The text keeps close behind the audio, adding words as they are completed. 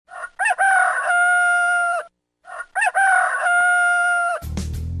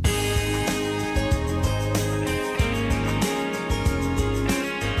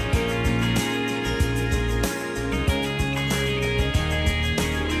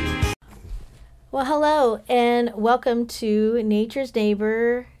Well, hello, and welcome to Nature's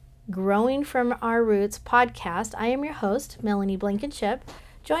Neighbor Growing from Our Roots podcast. I am your host, Melanie Blankenship,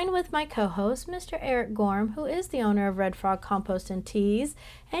 joined with my co host, Mr. Eric Gorm, who is the owner of Red Frog Compost and Teas.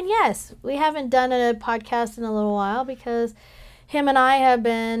 And yes, we haven't done a podcast in a little while because him and I have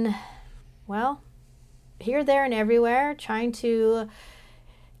been, well, here, there, and everywhere trying to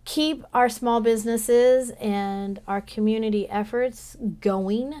keep our small businesses and our community efforts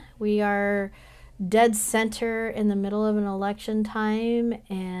going. We are dead center in the middle of an election time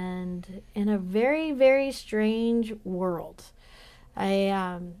and in a very, very strange world.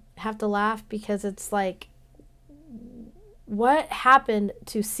 I have to laugh because it's like, what happened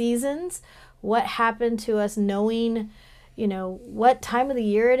to seasons? What happened to us knowing, what time of the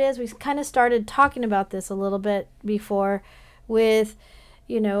year it is? We kind of started talking about this a little bit before with,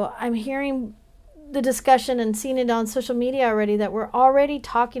 I'm hearing the discussion and seeing it on social media already that we're already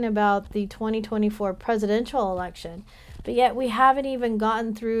talking about the 2024 presidential election, but yet we haven't even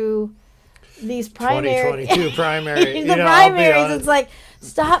gotten through these primary 2022 primary. the primaries. It's like,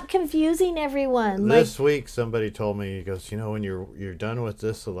 stop confusing everyone. This week somebody told me, he goes, when you're done with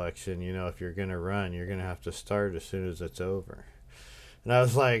this election, if you're going to run, you're going to have to start as soon as it's over. And I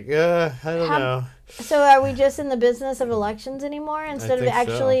was like, I don't know. So are we just in the business of elections anymore instead of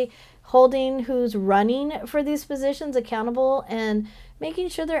actually holding who's running for these positions accountable and making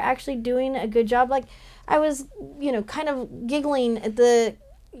sure they're actually doing a good job? Like, I was, kind of giggling at the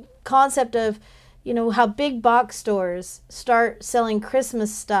concept of, how big box stores start selling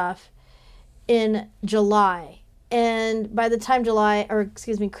Christmas stuff in July. And by the time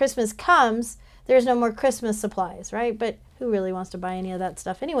Christmas comes, there's no more Christmas supplies, right? But who really wants to buy any of that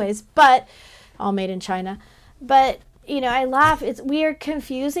stuff anyways? But all made in China. But I laugh. We are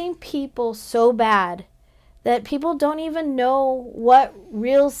confusing people so bad that people don't even know what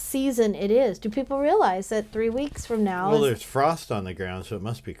real season it is. Do people realize that 3 weeks from now? Well, there's frost on the ground, so it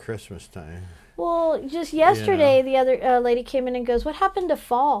must be Christmas time. Well, just yesterday, the other lady came in and goes, "What happened to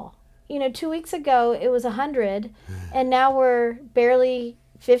fall? 2 weeks ago it was 100, and now we're barely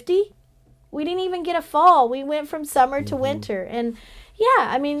 50. We didn't even get a fall. We went from summer to winter." And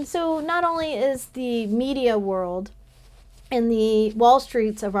so not only is the media world and the Wall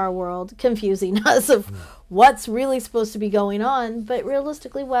Streets of our world confusing us of what's really supposed to be going on, but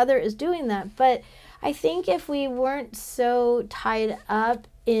realistically weather is doing that. But I think if we weren't so tied up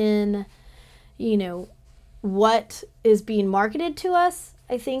in, what is being marketed to us,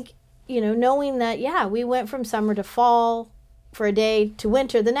 I think, knowing that, we went from summer to fall for a day to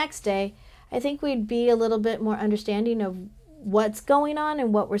winter the next day, I think we'd be a little bit more understanding of what's going on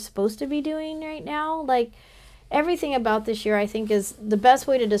and what we're supposed to be doing right now. Like, everything about this year, I think, is the best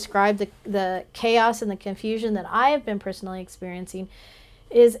way to describe the chaos and the confusion that I have been personally experiencing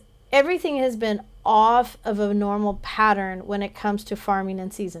is everything has been off of a normal pattern when it comes to farming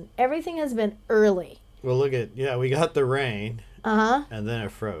and season. Everything has been early. Well, we got the rain, and then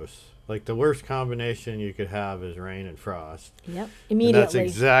it froze. Like, the worst combination you could have is rain and frost. Yep, immediately. And that's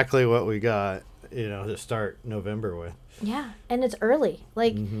exactly what we got, to start November with. Yeah, and it's early.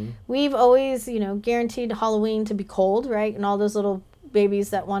 Like, we've always, guaranteed Halloween to be cold, right? And all those little babies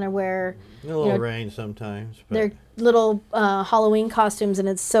that want to wear... A little rain sometimes. But their little Halloween costumes, and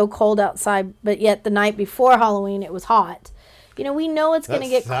it's so cold outside, but yet the night before Halloween, it was hot. We know it's going to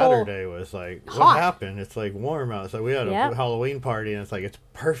get cold. Saturday was like, hot. What happened? It's like warm outside. We had a Halloween party, and it's like, it's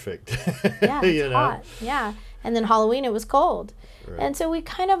perfect. Yeah, it's hot. Yeah, and then Halloween, it was cold. Right. And so we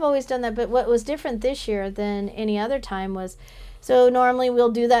kind of always done that, but what was different this year than any other time was, so normally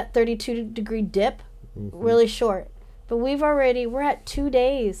we'll do that 32-degree dip, really short. But we're at 2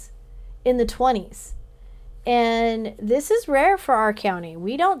 days in the 20s. And this is rare for our county.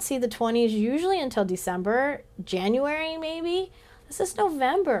 We don't see the 20s usually until December, January maybe. This is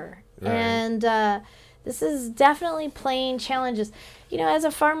November. Right. And this is definitely playing challenges. As a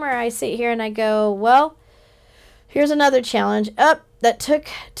farmer, I sit here and I go, well, here's another challenge. That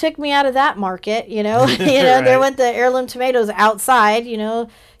took me out of that market, Right. There went the heirloom tomatoes outside,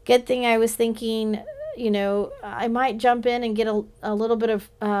 Good thing I was thinking, I might jump in and get a little bit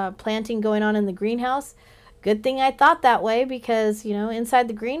of planting going on in the greenhouse. Good thing I thought that way because, inside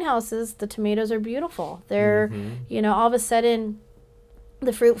the greenhouses, the tomatoes are beautiful. They're, all of a sudden,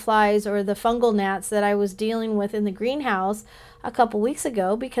 the fruit flies or the fungal gnats that I was dealing with in the greenhouse a couple weeks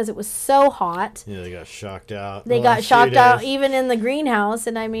ago because it was so hot. Yeah, they got shocked out. They got shocked out even in the greenhouse.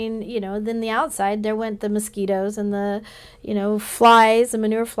 And I mean, then the outside, there went the mosquitoes and the, flies, the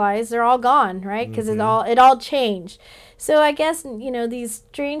manure flies, they're all gone, right? Because it all changed. So I guess, these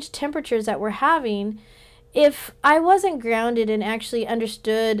strange temperatures that we're having, if I wasn't grounded and actually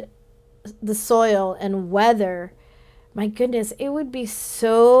understood the soil and weather, my goodness, it would be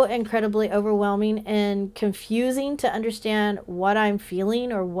so incredibly overwhelming and confusing to understand what I'm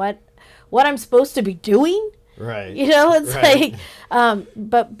feeling or what I'm supposed to be doing. Right. It's Right. like,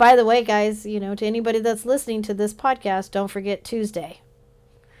 but by the way, guys, to anybody that's listening to this podcast, don't forget Tuesday.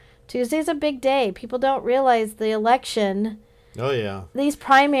 Tuesday's a big day. People don't realize the election. Oh, yeah. These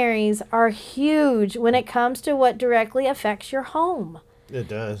primaries are huge when it comes to what directly affects your home. It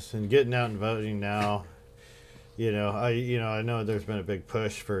does. And getting out and voting now, I know there's been a big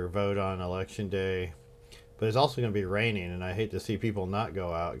push for vote on election day, but it's also going to be raining, and I hate to see people not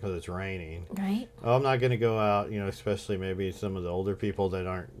go out because it's raining. Right. Oh, I'm not going to go out, especially maybe some of the older people that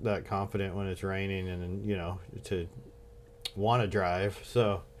aren't that confident when it's raining and, to want to drive.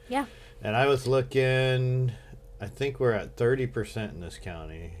 So, yeah. And I was looking, I think we're at 30% in this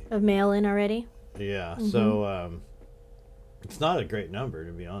county. Of mail-in already? Yeah. Mm-hmm. So, it's not a great number,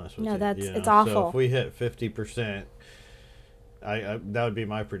 to be honest with you. No, it's awful. So if we hit 50%, I that would be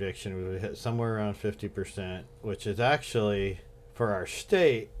my prediction. We would hit somewhere around 50%, which is actually, for our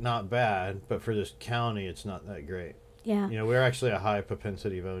state, not bad, but for this county, it's not that great. Yeah. We're actually a high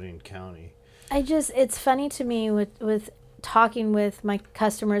propensity voting county. It's funny to me with talking with my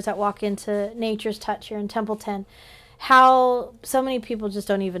customers that walk into Nature's Touch here in Templeton, how so many people just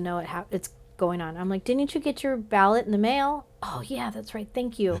don't even know it's going on. I'm like, didn't you get your ballot in the mail? Oh yeah, that's right.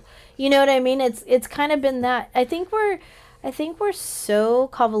 Thank you. You know what I mean? It's kind of been that. I think we're so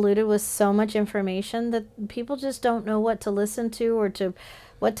convoluted with so much information that people just don't know what to listen to or to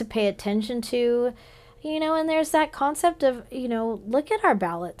what to pay attention to. And there's that concept of, look at our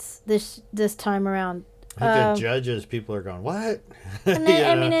ballots this time around. I think the judges, people are going, what? And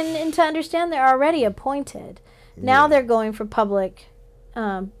and to understand they're already appointed. Now they're going for public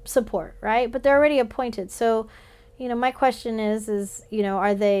support, right? But they're already appointed. So, my question is,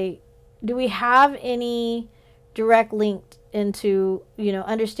 do we have any direct link into,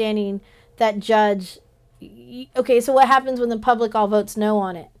 understanding that judge? Okay, so what happens when the public all votes no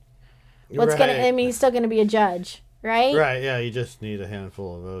on it? He's still gonna be a judge, right? Right, yeah, you just need a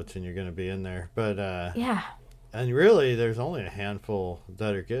handful of votes and you're gonna be in there. But yeah. And really, there's only a handful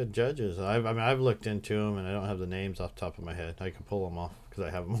that are good judges. I've looked into them, and I don't have the names off the top of my head. I can pull them off because I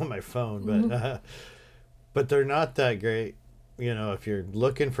have them on my phone, but they're not that great. If you're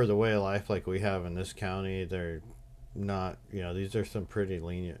looking for the way of life like we have in this county, they're not. These are some pretty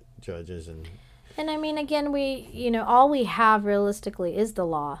lenient judges, and again, we all we have realistically is the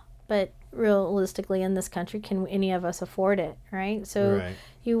law, but realistically in this country, can any of us afford it, right? So right.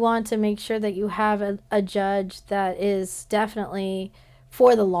 You want to make sure that you have a judge that is definitely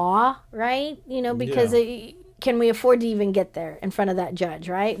for the law, right? Because can we afford to even get there in front of that judge,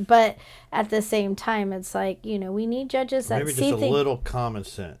 right? But at the same time, it's like, we need judges that maybe see just a little common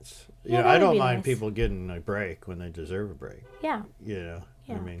sense. I don't mind people getting a break when they deserve a break. Yeah. Yeah.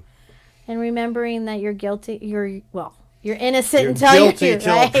 And remembering that you're guilty, you're innocent you're until guilty you're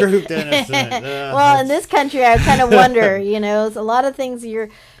till right? proved innocent. Well, in this country, I kind of wonder. It's a lot of things you're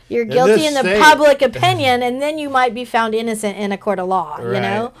guilty in the public opinion, and then you might be found innocent in a court of law.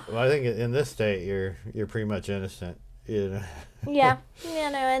 Right. Well, I think in this state, you're pretty much innocent. Yeah.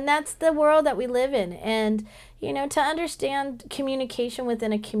 And that's the world that we live in, and to understand communication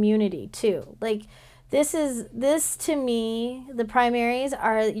within a community too, like. This to me, the primaries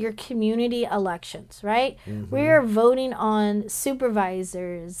are your community elections, right? Mm-hmm. We are voting on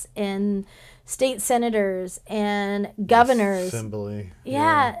supervisors and state senators and governors. Assembly.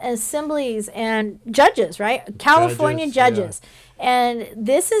 Yeah, assemblies and judges, right? California judges. Yeah. And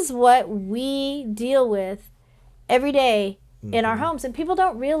this is what we deal with every day in our homes. And people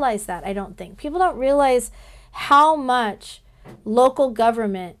don't realize that, I don't think. People don't realize how much local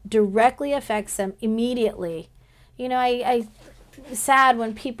government directly affects them immediately. I sad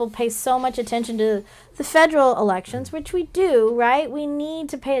when people pay so much attention to the federal elections, which we do, right? We need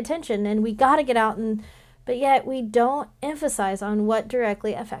to pay attention and we got to get out but yet we don't emphasize on what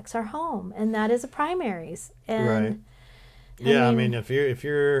directly affects our home, and that is the primaries. And right. Yeah, if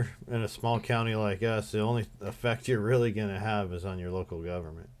you're in a small county like us, the only effect you're really going to have is on your local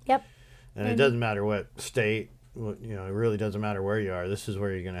government. Yep. And it doesn't matter what state. It really doesn't matter where you are. This is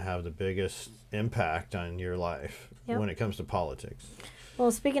where you're going to have the biggest impact on your life when it comes to politics.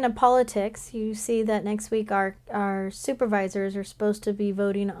 Well, speaking of politics, you see that next week our supervisors are supposed to be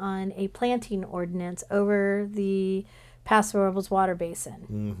voting on a planting ordinance over the Paso Robles water basin.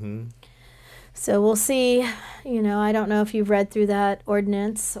 Mm-hmm. So we'll see. I don't know if you've read through that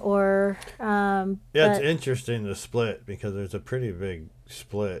ordinance or... it's interesting, the split, because there's a pretty big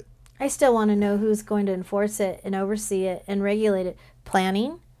split. I still want to know who's going to enforce it and oversee it and regulate it.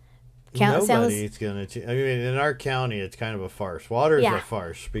 Planning, Nobody's going to. I mean, in our county, it's kind of a farce. Water is a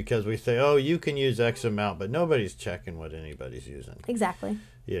farce because we say, oh, you can use X amount, but nobody's checking what anybody's using. Exactly.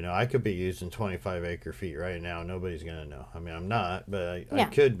 You know, I could be using 25 acre feet right now. Nobody's going to know. I mean, I'm not, but I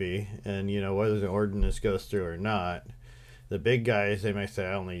could be. And, you know, whether the ordinance goes through or not, the big guys, they may say,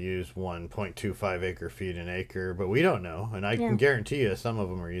 I only use 1.25 acre feet an acre, but we don't know. And I can guarantee you some of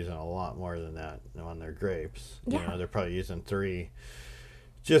them are using a lot more than that on their grapes. You know, they're probably using 3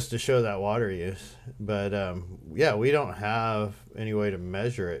 just to show that water use. But, yeah, we don't have any way to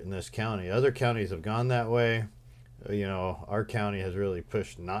measure it in this county. Other counties have gone that way. You know, our county has really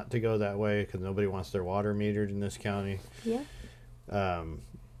pushed not to go that way because nobody wants their water metered in this county. Yeah.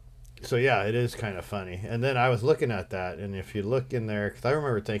 So, yeah, it is kind of funny. And then I was looking at that, and if you look in there, because I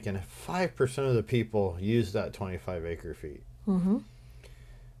remember thinking if 5% of the people use that 25 acre feet,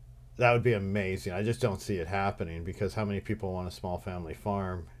 that would be amazing. I just don't see it happening because how many people want a small family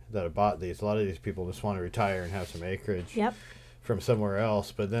farm that have bought these? A lot of these people just want to retire and have some acreage from somewhere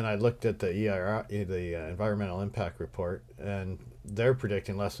else. But then I looked at the EIR, the Environmental Impact Report, and they're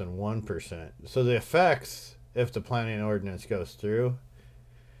predicting less than 1%. So the effects, if the planning ordinance goes through,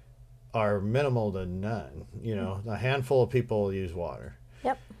 are minimal to none. You know, a handful of people use water.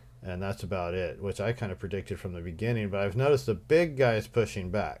 Yep. And that's about it, which I kind of predicted from the beginning. But I've noticed the big guys pushing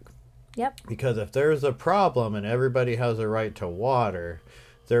back. Yep. Because if there's a problem and everybody has a right to water,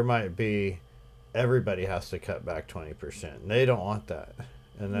 there might be everybody has to cut back 20%. They don't want that.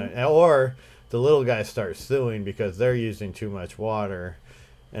 And then, or the little guys start suing because they're using too much water,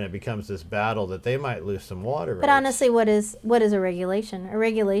 and it becomes this battle that they might lose some water rights. But honestly, what is a regulation? A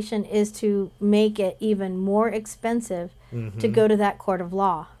regulation is to make it even more expensive to go to that court of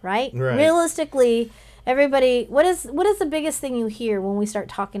law, right? Realistically, everybody, what is the biggest thing you hear when we start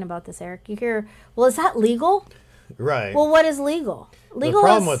talking about this, Eric? You hear, well, is that legal? Right. Well, what is legal? The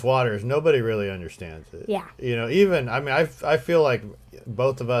problem with water is nobody really understands it. Yeah. You know, even, I mean, I feel like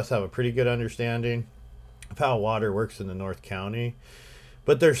both of us have a pretty good understanding of how water works in the North County.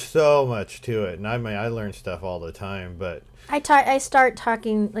 But there's so much to it, and I mean, I learn stuff all the time. But I start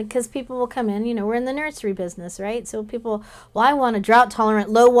talking, like, because people will come in. You know, we're in the nursery business, right? So people, well, I want a drought-tolerant,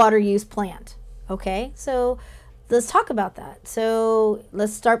 low-water use plant. Okay, so let's talk about that. So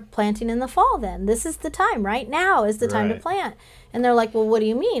let's start planting in the fall. Then this is the time. Right now is the time to plant. And they're like, well, what do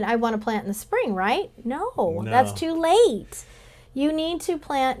you mean? I want to plant in the spring, right? No, that's too late. You need to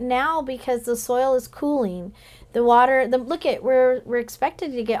plant now because the soil is cooling. The water, look at, we're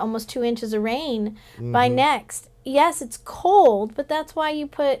expected to get almost 2 inches of rain by next. Yes, it's cold, but that's why you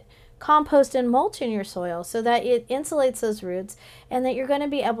put compost and mulch in your soil so that it insulates those roots and that you're going to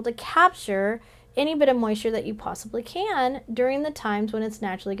be able to capture any bit of moisture that you possibly can during the times when it's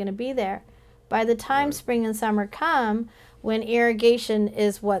naturally going to be there. By the time spring and summer come, when irrigation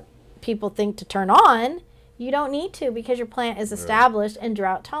is what people think to turn on, you don't need to because your plant is established and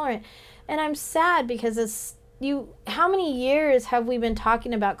drought tolerant. And I'm sad because how many years have we been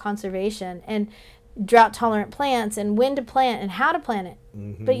talking about conservation and drought tolerant plants and when to plant and how to plant it?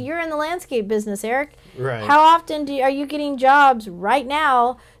 But you're in the landscape business, Eric. Right. How often are you getting jobs right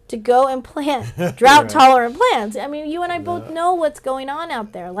now to go and plant drought tolerant plants? I mean, you and I both know what's going on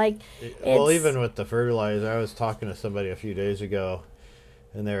out there. Like, well, even with the fertilizer, I was talking to somebody a few days ago,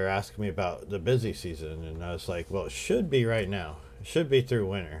 and they were asking me about the busy season, and I was like, well, it should be right now. It should be through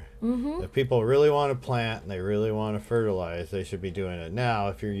winter. If people really want to plant and they really want to fertilize, they should be doing it now.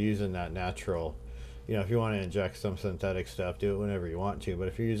 If you're using that natural, you know, if you want to inject some synthetic stuff, do it whenever you want to. But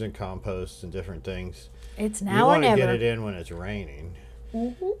if you're using compost and different things, it's now or never. You want to get it in when it's raining.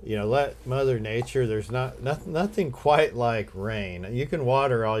 You know, let Mother Nature, there's nothing quite like rain. You can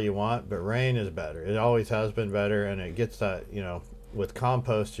water all you want, but rain is better. It always has been better, and it gets that, you know, with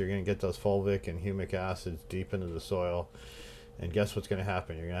compost, you're going to get those fulvic and humic acids deep into the soil. And guess what's going to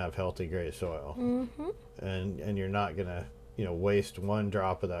happen? You're going to have healthy, great soil. And you're not going to, you know, waste one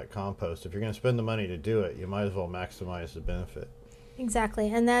drop of that compost. If you're going to spend the money to do it, you might as well maximize the benefit.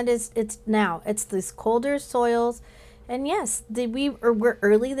 Exactly. And that is, it's these colder soils. And yes, we're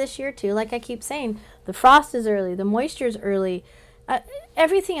early this year too. Like I keep saying, the frost is early, the moisture is early.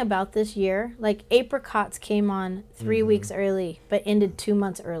 Everything about this year, like apricots came on 3 weeks early, but ended 2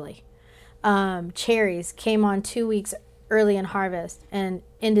 months early. Cherries came on 2 weeks early in harvest and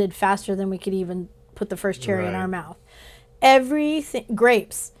ended faster than we could even put the first cherry in our mouth. Everything,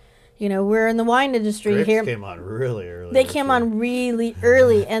 grapes, you know, we're in the wine industry grapes here. Came on really early. They came on really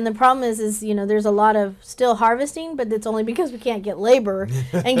early, and the problem is, you know, there's a lot of still harvesting, but it's only because we can't get labor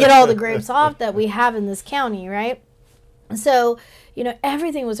and get all the grapes off that we have in this county, right? So, you know,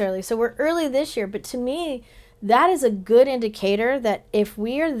 everything was early. So we're early this year, but to me, that is a good indicator that if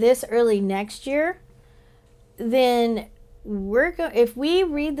we are this early next year, then if we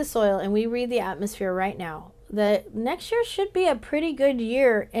read the soil and we read the atmosphere right now, the next year should be a pretty good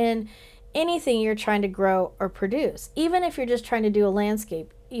year in anything you're trying to grow or produce, even if you're just trying to do a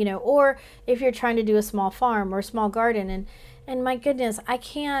landscape, or if you're trying to do a small farm or a small garden. And my goodness, I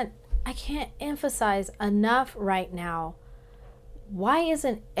can't emphasize enough right now, why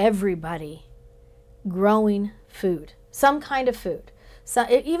isn't everybody growing food, some kind of food? So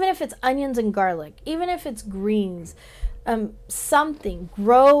even if it's onions and garlic, even if it's greens,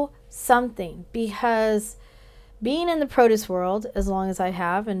 grow something. Because being in the produce world as long as I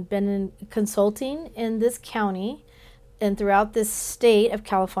have, and been consulting in this county and throughout this state of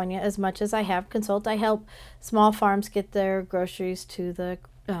California as much as I have I help small farms get their groceries to the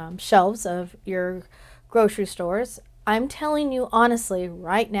shelves of your grocery stores. I'm telling you honestly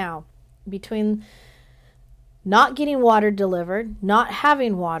right now, between not getting water delivered, not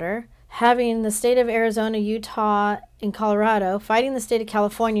having water, having the state of Arizona, Utah, and Colorado fighting the state of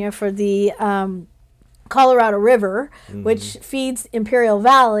California for the Colorado River, which feeds Imperial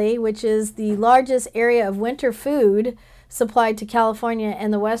Valley, which is the largest area of winter food supplied to California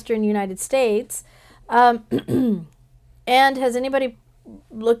and the western United States. And has anybody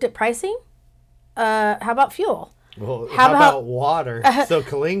looked at pricing? How about fuel? Well, how about water? So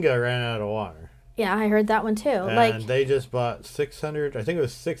Kalinga ran out of water. Yeah, I heard that one too. And they just bought 600, I think it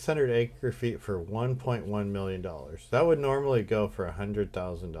was 600 acre feet for $1.1 million. That would normally go for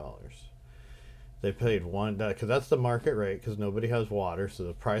 $100,000. They paid because that's the market rate, because nobody has water, so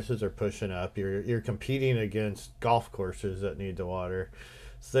the prices are pushing up. You're competing against golf courses that need the water.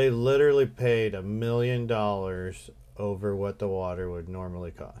 So they literally paid $1 million over what the water would normally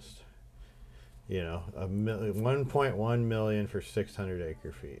cost. 1.1 million for 600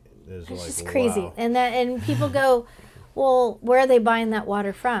 acre feet is it's like, just crazy. wow. And people go, well, where are they buying that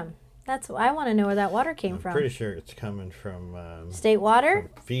water from? That's what I want to know, where that water came from. I'm pretty sure it's coming from State Water,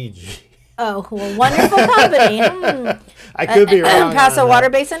 from Fiji. Oh, well, wonderful company. I could be wrong. Paso Water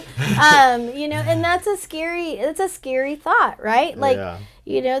Basin. And that's a scary thought, right?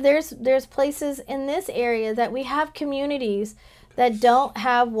 There's places in this area that we have communities that don't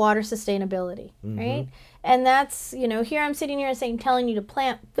have water sustainability, right? And that's, here I'm sitting here telling you to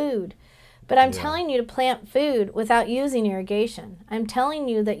plant food, but I'm telling you to plant food without using irrigation. I'm telling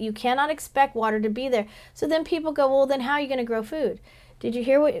you that you cannot expect water to be there. So then people go, well, then how are you going to grow food? Did you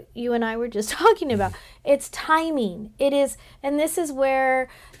hear what you and I were just talking about? It's timing. It is, and this is where,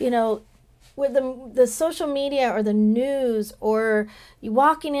 with the social media or the news, or you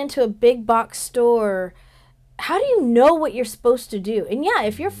walking into a big box store, how do you know what you're supposed to do? And yeah,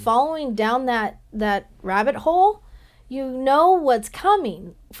 if you're following down that rabbit hole, you know what's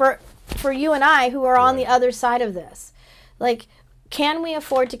coming for you and I who are on the other side of this. Can we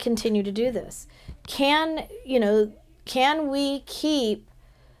afford to continue to do this? Can we keep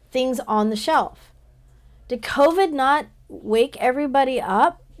things on the shelf? Did COVID not wake everybody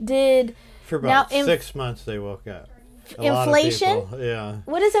up? For about 6 months they woke up. Inflation? Yeah.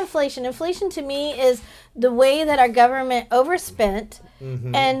 What is inflation? Inflation to me is the way that our government overspent,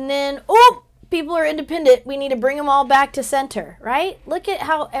 and then, people are independent. We need to bring them all back to center, right? Look at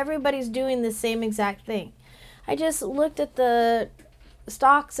how everybody's doing the same exact thing. I just looked at the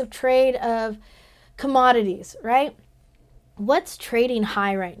stocks of trade of commodities, right? What's trading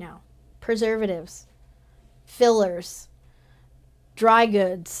high right now? Preservatives, fillers, dry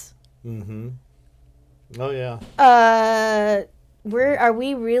goods. Oh yeah. Are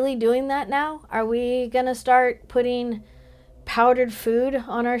we really doing that now? Are we gonna start putting powdered food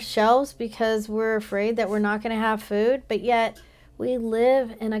on our shelves because we're afraid that we're not gonna have food? But yet we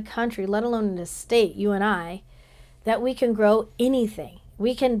live in a country, let alone in a state, you and I, that we can grow anything.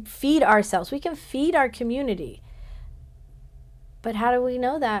 We can feed ourselves. We can feed our community. But how do we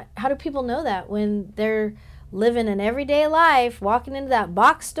know that? How do people know that when they're living an everyday life, walking into that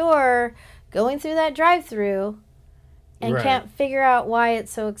box store, going through that drive-through, and can't figure out why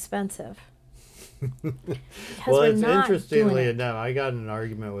it's so expensive? Well, it's interestingly enough, I got in an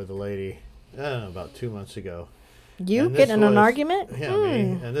argument with a lady, I don't know, about 2 months ago. You get in an argument? Yeah,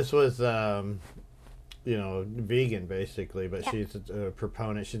 me. And this was, vegan basically, but she's a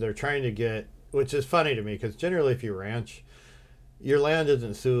proponent. They're trying to get, which is funny to me, because generally if you ranch, your land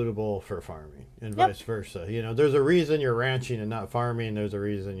isn't suitable for farming, and vice versa. There's a reason you're ranching and not farming. There's a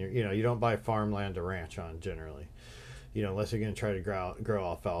reason you don't buy farmland to ranch on generally, unless you're going to try to grow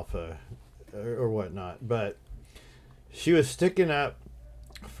alfalfa or whatnot. But she was sticking up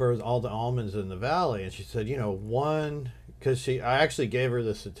for all the almonds in the valley, and she said, 1 because I actually gave her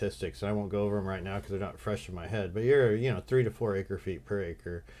the statistics. I won't go over them right now because they're not fresh in my head. But you're 3 to 4 acre feet per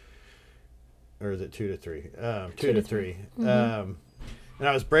acre, or is it 2 to 3? 2 to 3. Mm-hmm. And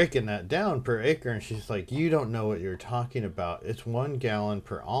I was breaking that down per acre, and she's like, "You don't know what you're talking about. It's 1 gallon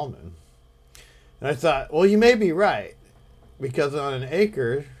per almond." And I thought, well, you may be right, because on an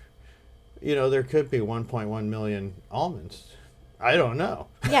acre, there could be 1.1 million almonds. I don't know.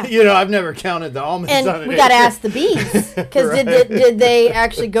 Yeah. I've never counted the almonds and on an acre. we got to ask the bees, because Right. did they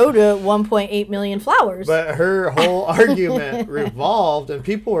actually go to 1.8 million flowers? But her whole argument revolved, and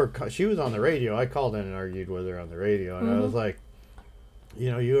she was on the radio. I called in and argued with her on the radio, and I was like,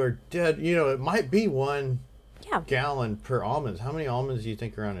 you are dead. It might be 1 gallon per almonds. How many almonds do you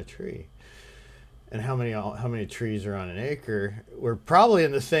think are on a tree? And how many trees are on an acre? We're probably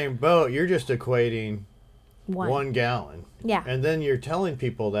in the same boat. You're just equating 1 gallon. Yeah. And then you're telling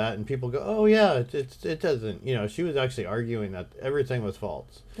people that, and people go, "Oh yeah, it doesn't." She was actually arguing that everything was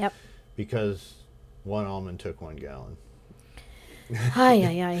false. Yep. Because 1 almond took 1 gallon.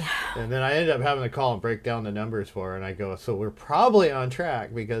 Ay. And then I ended up having to call and break down the numbers for her, and I go, "So we're probably on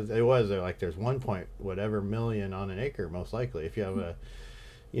track, because they're like there's 1 point whatever million on an acre, most likely, if you have a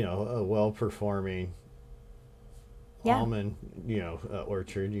well performing almond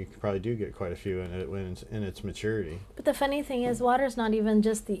orchard. You probably do get quite a few in it when it's in its maturity." But the funny thing is, water's not even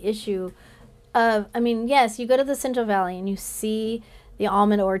just the issue of, yes, you go to the Central Valley and you see the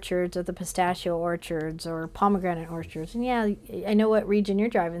almond orchards or the pistachio orchards or pomegranate orchards. And yeah, I know what region you're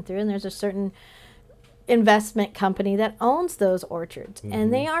driving through, and there's a certain investment company that owns those orchards. Mm-hmm.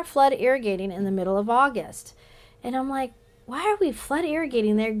 And they are flood irrigating in the middle of August. And I'm like, why are we flood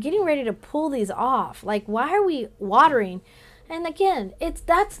irrigating? They're getting ready to pull these off. Like, why are we watering? And again,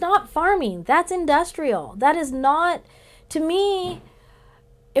 that's not farming. That's industrial. That is not, to me,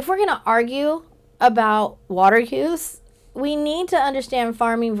 if we're going to argue about water use, we need to understand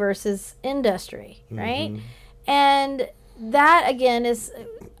farming versus industry, right? Mm-hmm. And that, again, is,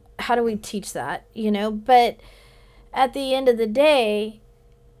 how do we teach that, But at the end of the day,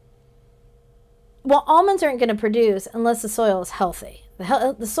 almonds aren't going to produce unless the soil is healthy.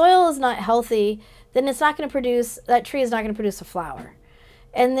 The soil is not healthy, then it's not going to produce, that tree is not going to produce a flower.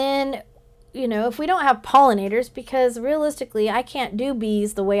 And then, if we don't have pollinators, because realistically, I can't do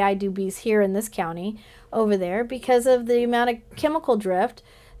bees the way I do bees here in this county over there because of the amount of chemical drift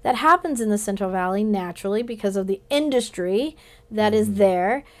that happens in the Central Valley naturally because of the industry that is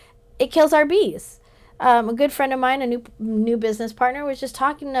there. It kills our bees. A good friend of mine, a new business partner, was just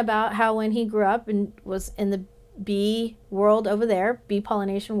talking about how when he grew up and was in the bee world over there, bee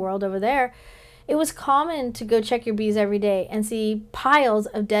pollination world over there, it was common to go check your bees every day and see piles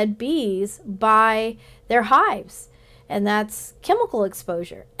of dead bees by their hives. And that's chemical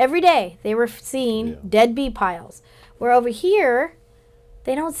exposure. Every day they were seeing dead bee piles. Where over here,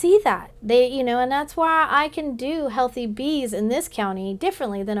 they don't see that. And that's why I can do healthy bees in this county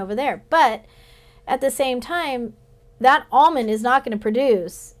differently than over there. But at the same time, that almond is not going to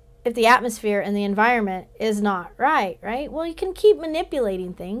produce if the atmosphere and the environment is not right? Well, you can keep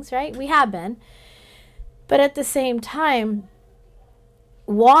manipulating things, right? We have been. But at the same time,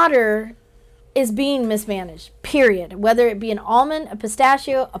 water is being mismanaged, period. Whether it be an almond, a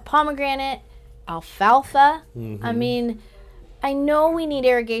pistachio, a pomegranate, alfalfa. Mm-hmm. I know we need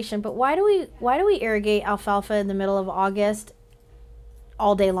irrigation, but why do we irrigate alfalfa in the middle of August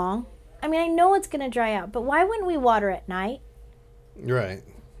all day long? I know it's going to dry out, but why wouldn't we water at night? Right.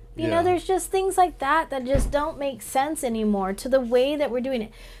 There's just things like that just don't make sense anymore to the way that we're doing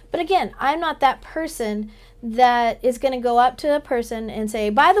it. But again, I'm not that person that is going to go up to a person and say,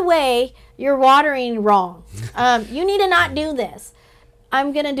 by the way, you're watering wrong. You need to not do this.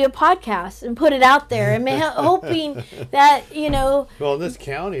 I'm going to do a podcast and put it out there and hoping that, Well, in this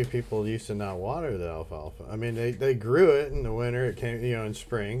county, people used to not water the alfalfa. They grew it in the winter. It came, in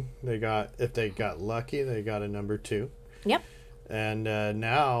spring. If they got lucky, they got a number 2. Yep. And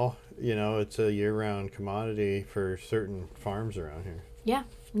now, it's a year-round commodity for certain farms around here. Yeah.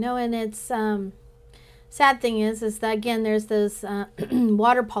 No, and it's sad thing is that, again, there's those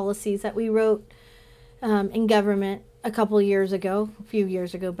water policies that we wrote in government a few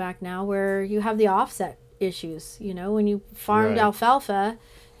years ago back now, where you have the offset issues. When you farmed alfalfa,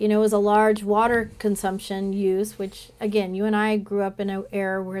 it was a large water consumption use, which, again, you and I grew up in an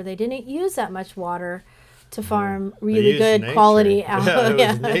era where they didn't use that much water to farm really good quality alfalfa.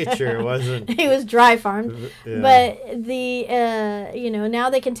 Yeah, it was nature. It wasn't. It was dry farmed. Yeah. But the now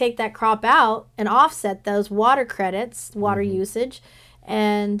they can take that crop out and offset those water credits, water usage,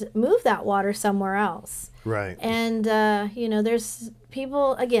 and move that water somewhere else. Right. And there's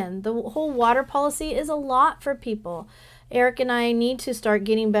people, again, the whole water policy is a lot for people. Eric and I need to start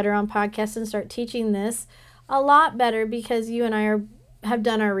getting better on podcasts and start teaching this a lot better, because you and I have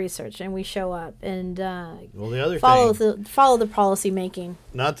done our research and we show up and Well, the other follow thing, follow the policy making.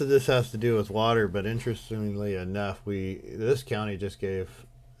 not that this has to do with water, but interestingly enough, this county just gave,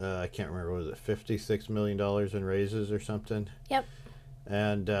 I can't remember, what was it, $56 million in raises or something? Yep.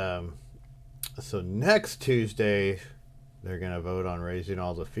 And so next Tuesday, they're going to vote on raising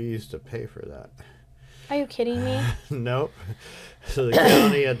all the fees to pay for that. Are you kidding me? Nope. So the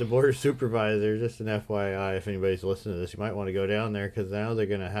county at the Board of Supervisors, just an FYI, if anybody's listening to this, you might want to go down there, because now they're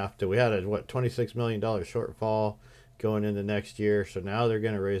going to have to, we had a, $26 million shortfall going into next year, so now they're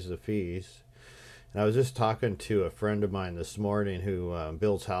going to raise the fees. And I was just talking to a friend of mine this morning who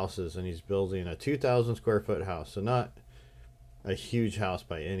builds houses, and he's building a 2,000 square foot house, so not a huge house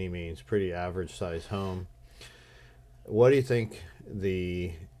by any means, pretty average size home. What do you think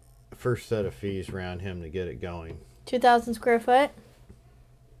the first set of fees ran him to get it going? 2,000 square foot.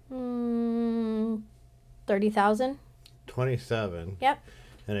 30,000. 27. Yep.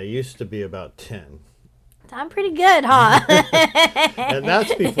 And it used to be about 10. I'm pretty good, huh? And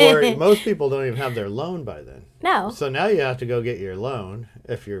that's before, most people don't even have their loan by then. No. So now you have to go get your loan,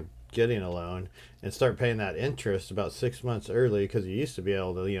 if you're getting a loan, and start paying that interest about 6 months early, because you used to be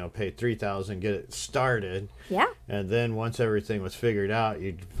able to, pay $3,000, get it started. Yeah. And then once everything was figured out,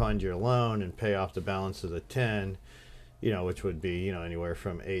 you'd fund your loan and pay off the balance of the 10, which would be, anywhere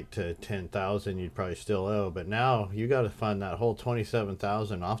from 8 to 10,000 you'd probably still owe. But now you got to fund that whole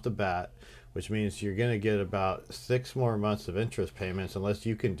 27,000 off the bat, which means you're going to get about 6 more months of interest payments unless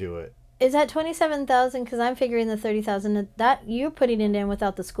you can do it. Is that 27,000? Because I'm figuring the 30,000 that you're putting it in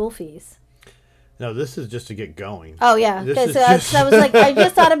without the school fees. No, this is just to get going. Oh yeah. Okay, so I was like, I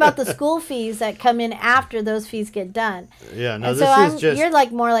just thought about the school fees that come in after those fees get done. Yeah, no, and this so is just, you're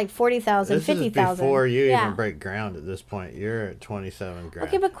like more like 40,000, this 50,000. is before you even break ground at this point. You're at 27 grand.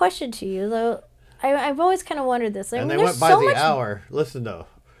 Okay, but question to you though, I've always kind of wondered this. And they went by the hour. Listen though,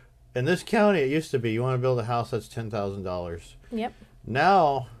 in this county, it used to be you want to build a house that's $10,000. Yep.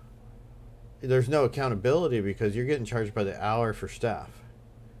 Now, there's no accountability because you're getting charged by the hour for staff.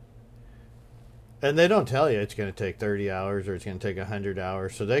 And they don't tell you it's going to take 30 hours or it's going to take 100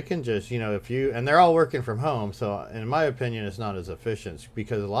 hours. So they can just, and they're all working from home. So in my opinion, it's not as efficient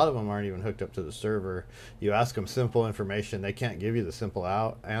because a lot of them aren't even hooked up to the server. You ask them simple information, they can't give you the simple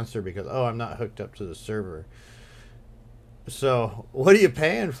answer because, I'm not hooked up to the server. So what are you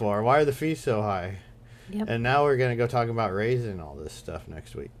paying for? Why are the fees so high? Yep. And now we're going to go talk about raising all this stuff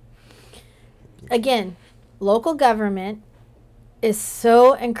next week. Again, local government is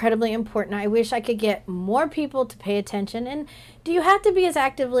so incredibly important. I wish I could get more people to pay attention. And do you have to be as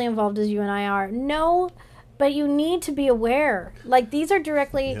actively involved as you and I are? No, but you need to be aware. Like these are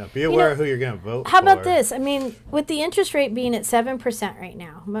directly... Yeah, be aware of who you're going to vote for. How about this? I mean, with the interest rate being at 7% right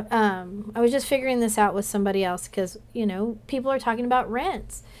now, I was just figuring this out with somebody else because, people are talking about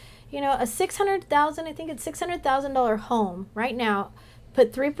rents. A $600,000, I think it's $600,000 home right now,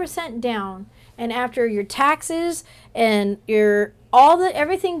 put 3% down, and after your taxes and your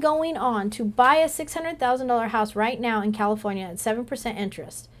everything going on to buy a $600,000 house right now in California at 7%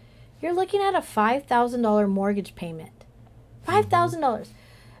 interest, you're looking at a $5,000 mortgage payment. $5,000.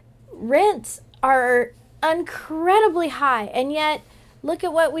 Rents are incredibly high, and yet look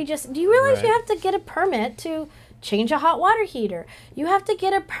at what we just... Do you realize you have to get a permit to change a hot water heater? You have to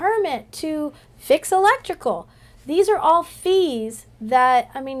get a permit to fix electrical. These are all fees that,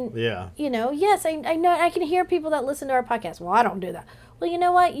 yes, I know, I can hear people that listen to our podcast. Well, I don't do that. Well, you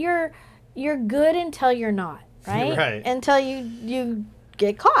know what? You're good until you're not, right? Right. Until you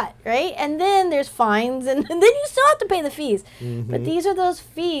get caught, right? And then there's fines, and then you still have to pay the fees. Mm-hmm. But these are those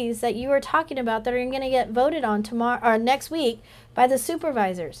fees that you were talking about that are going to get voted on tomorrow or next week by the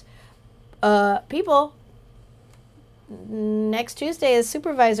supervisors. People... Next Tuesday is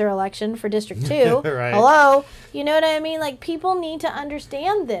supervisor election for District 2. Right. Hello. You know what I mean? Like, people need to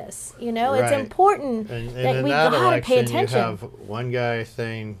understand this. It's important that we gotta pay attention. You have one guy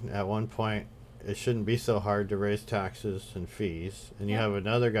saying at one point it shouldn't be so hard to raise taxes and fees, and you have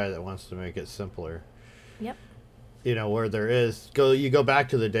another guy that wants to make it simpler. Yep. Where there is you go back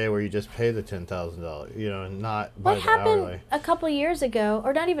to the day where you just pay the $10,000. And not by the hourly. What happened a couple years ago,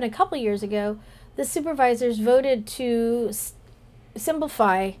 or not even a couple years ago? The supervisors voted to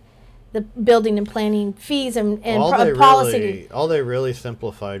simplify the building and planning fees and policy. All they really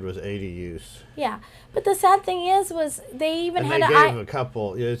simplified was ADUs. Yeah, but the sad thing was they even and had they gave a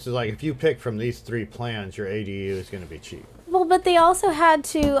couple. It's like if you pick from these 3 plans, your ADU is going to be cheap. Well, but they also had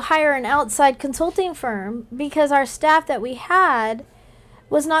to hire an outside consulting firm because our staff that we had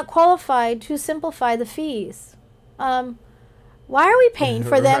was not qualified to simplify the fees. Why are we paying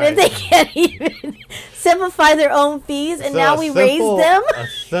for them if they can't even simplify their own fees, and So now we raise them? A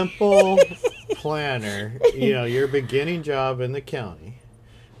simple planner, your beginning job in the county,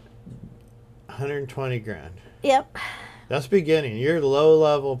 120 grand. Yep. That's beginning. Your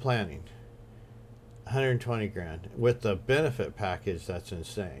low-level planning, 120 grand with the benefit package. That's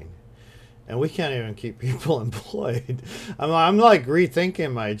insane. And we can't even keep people employed. I'm like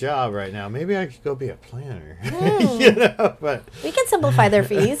rethinking my job right now. Maybe I should go be a planner. But we can simplify their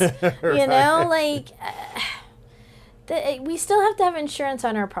fees. Right. We still have to have insurance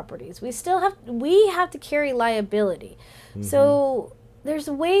on our properties. We have to carry liability. Mm-hmm. So there's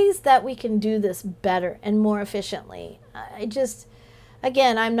ways that we can do this better and more efficiently.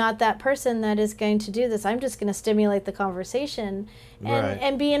 Again, I'm not that person that is going to do this. I'm just going to stimulate the conversation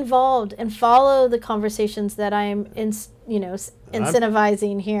and be involved and follow the conversations that I'm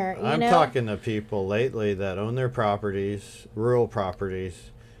incentivizing here. I'm talking to people lately that own their properties, rural properties,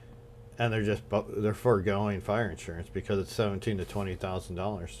 and they're foregoing fire insurance because it's $17,000 to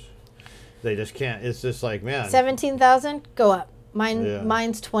 $20,000. They just can't. It's just like, man, $17,000, go up.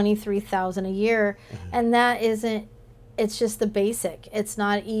 Mine's $23,000 a year, and that isn't. It's just the basic. It's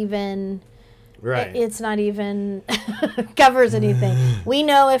not even. Right. It's not even covers anything. We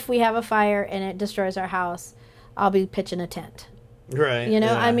know if we have a fire and it destroys our house, I'll be pitching a tent. Right.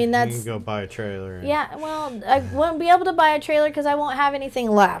 I mean, that's. You can go buy a trailer. Yeah. Well, I won't be able to buy a trailer because I won't have anything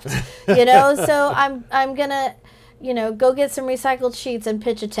left. So I'm gonna, go get some recycled sheets and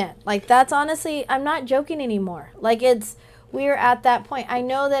pitch a tent. Like, that's honestly, I'm not joking anymore. Like, we're at that point. I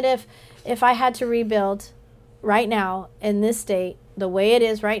know that if I had to rebuild right now in this state, the way it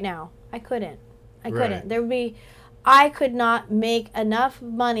is right now, I couldn't. Right. I could not make enough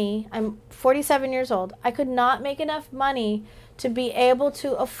money. I'm 47 years old. I could not make enough money to be able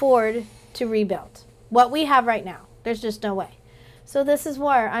to afford to rebuild what we have right now. There's just no way. So this is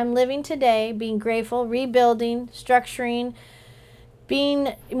where I'm living today, being grateful, rebuilding, structuring,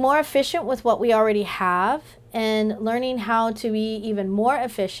 being more efficient with what we already have, and learning how to be even more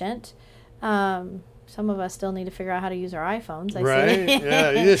efficient. Some of us still need to figure out how to use our iPhones. Right?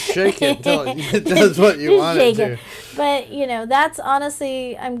 Yeah, you just shake it until it does what you want it to. But, that's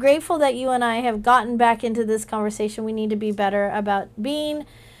honestly, I'm grateful that you and I have gotten back into this conversation. We need to be better about being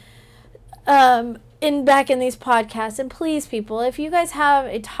back in these podcasts. And please, people, if you guys have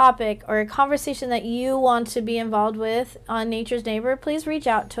a topic or a conversation that you want to be involved with on Nature's Neighbor, please reach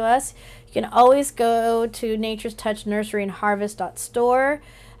out to us. You can always go to Nature's Touch Nursery and Harvest.store.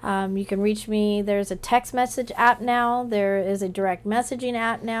 You can reach me. There's a text message app now. There is a direct messaging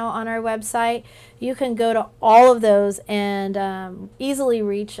app now on our website. You can go to all of those and easily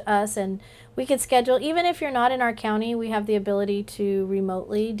reach us, and we can schedule. Even if you're not in our county, we have the ability to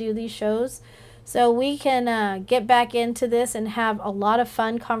remotely do these shows. So we can get back into this and have a lot of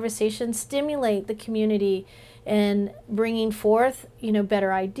fun conversations, stimulate the community and bringing forth,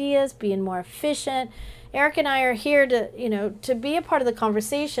 better ideas, being more efficient. Eric and I are here to be a part of the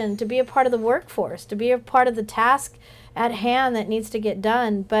conversation, to be a part of the workforce, to be a part of the task at hand that needs to get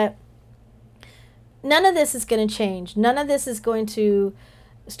done. But none of this is going to change. None of this is going to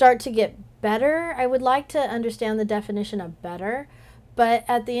start to get better. I would like to understand the definition of better. But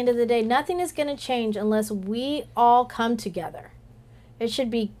at the end of the day, nothing is going to change unless we all come together. It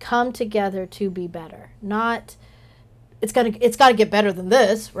should be come together to be better, not it's got to get better than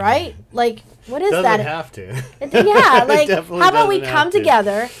this, right? Like, what is doesn't that? Have to. Yeah, like, how about we come to.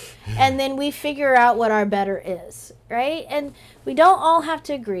 together and then we figure out what our better is, right? And we don't all have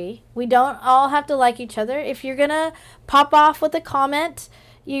to agree. We don't all have to like each other. If you're going to pop off with a comment,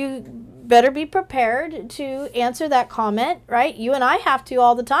 you better be prepared to answer that comment, right? You and I have to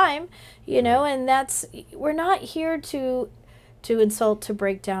all the time, and we're not here to insult, to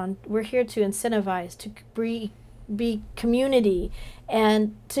break down. We're here to incentivize, to be community,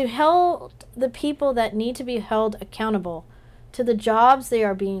 and to help the people that need to be held accountable to the jobs they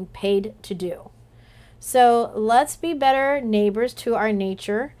are being paid to do. So let's be better neighbors to our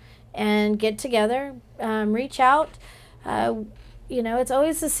nature and get together, reach out. It's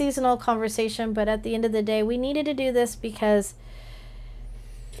always a seasonal conversation, but at the end of the day, we needed to do this because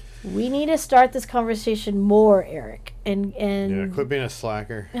we need to start this conversation more, Eric. And quit being a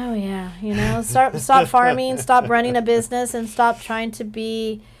slacker. Oh yeah, stop farming, stop running a business, and stop trying to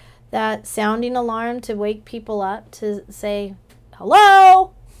be that sounding alarm to wake people up to say,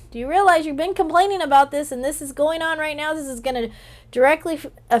 "Hello, do you realize you've been complaining about this, and this is going on right now? This is going to directly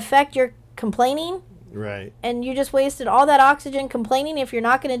affect your complaining." Right. And you just wasted all that oxygen complaining if you're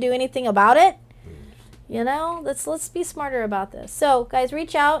not going to do anything about it. You know, let's be smarter about this. So, guys,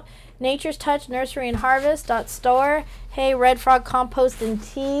 reach out. Nature's Touch Nursery and Harvest .store. Hey, Red Frog Compost and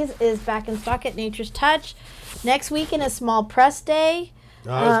Teas is back in stock at Nature's Touch. Next weekend is Small Press Day.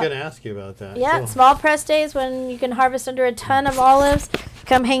 I was going to ask you about that. Yeah, Cool. Small Press Day is when you can harvest under a ton of olives.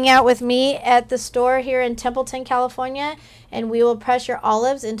 Come hang out with me at the store here in Templeton, California, and we will press your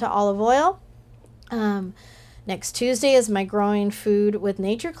olives into olive oil. Next Tuesday is my Growing Food with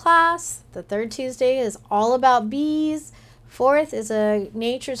Nature class. The third Tuesday is all about bees. Fourth is a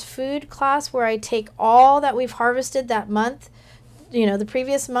Nature's Food class where I take all that we've harvested that month, the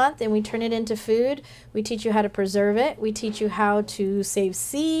previous month, and we turn it into food. We teach you how to preserve it. We teach you how to save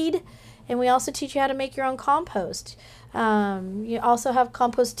seed, and we also teach you how to make your own compost. You also have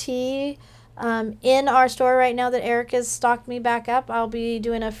compost tea in our store right now that Eric has stocked me back up. I'll be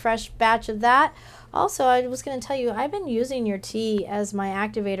doing a fresh batch of that. Also, I was going to tell you, I've been using your tea as my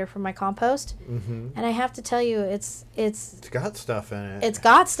activator for my compost, and I have to tell you, it's got stuff in it. It's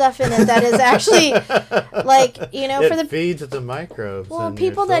got stuff in it that is actually for the feeds the microbes. Well, in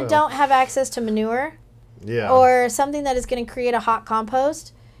people your that soil. don't have access to manure, or something that is going to create a hot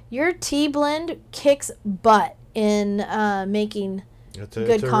compost, your tea blend kicks butt in making It's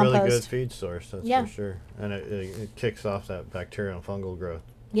good a compost. really good feed source, that's for sure. And it kicks off that bacterial and fungal growth.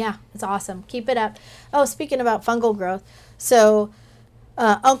 Yeah, it's awesome. Keep it up. Oh, speaking about fungal growth, so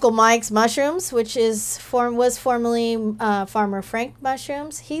Uncle Mike's mushrooms, which was formerly Farmer Frank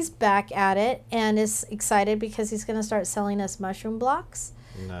mushrooms, he's back at it and is excited because he's going to start selling us mushroom blocks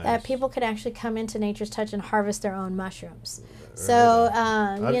that people can actually come into Nature's Touch and harvest their own mushrooms. Right. So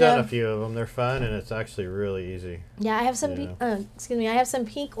I've done a few of them. They're fun and it's actually really easy. Yeah, I have some. I have some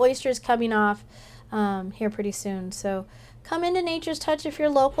pink oysters coming off here pretty soon. So. Come into Nature's Touch if you're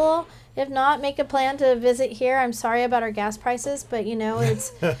local. If not, make a plan to visit here. I'm sorry about our gas prices, but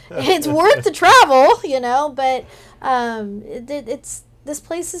it's it's worth the travel, But it's this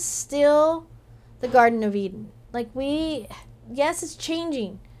place is still the Garden of Eden. Yes, it's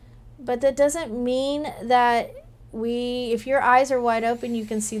changing, but that doesn't mean that if your eyes are wide open, you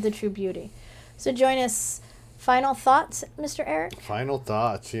can see the true beauty. So join us. Final thoughts, Mr. Eric? Final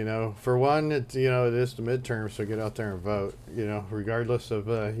thoughts, for one, it is the midterm, so get out there and vote, regardless of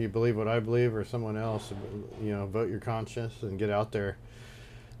you believe what I believe or someone else, vote your conscience and get out there.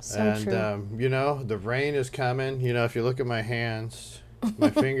 So true. The rain is coming. If you look at my hands, my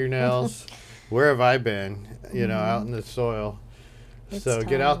fingernails, where have I been, out in the soil? So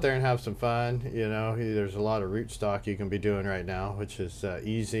get out there and have some fun. There's a lot of root stock you can be doing right now, which is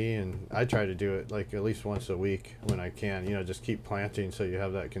easy. And I try to do it at least once a week when I can. Just keep planting so you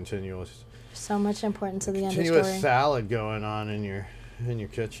have that continuous. So much importance of the understory. Continuous salad going on in your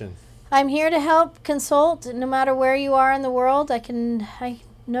kitchen. I'm here to help consult no matter where you are in the world. I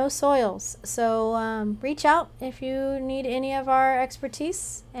know soils. So reach out if you need any of our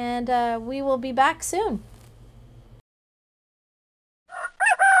expertise, and we will be back soon.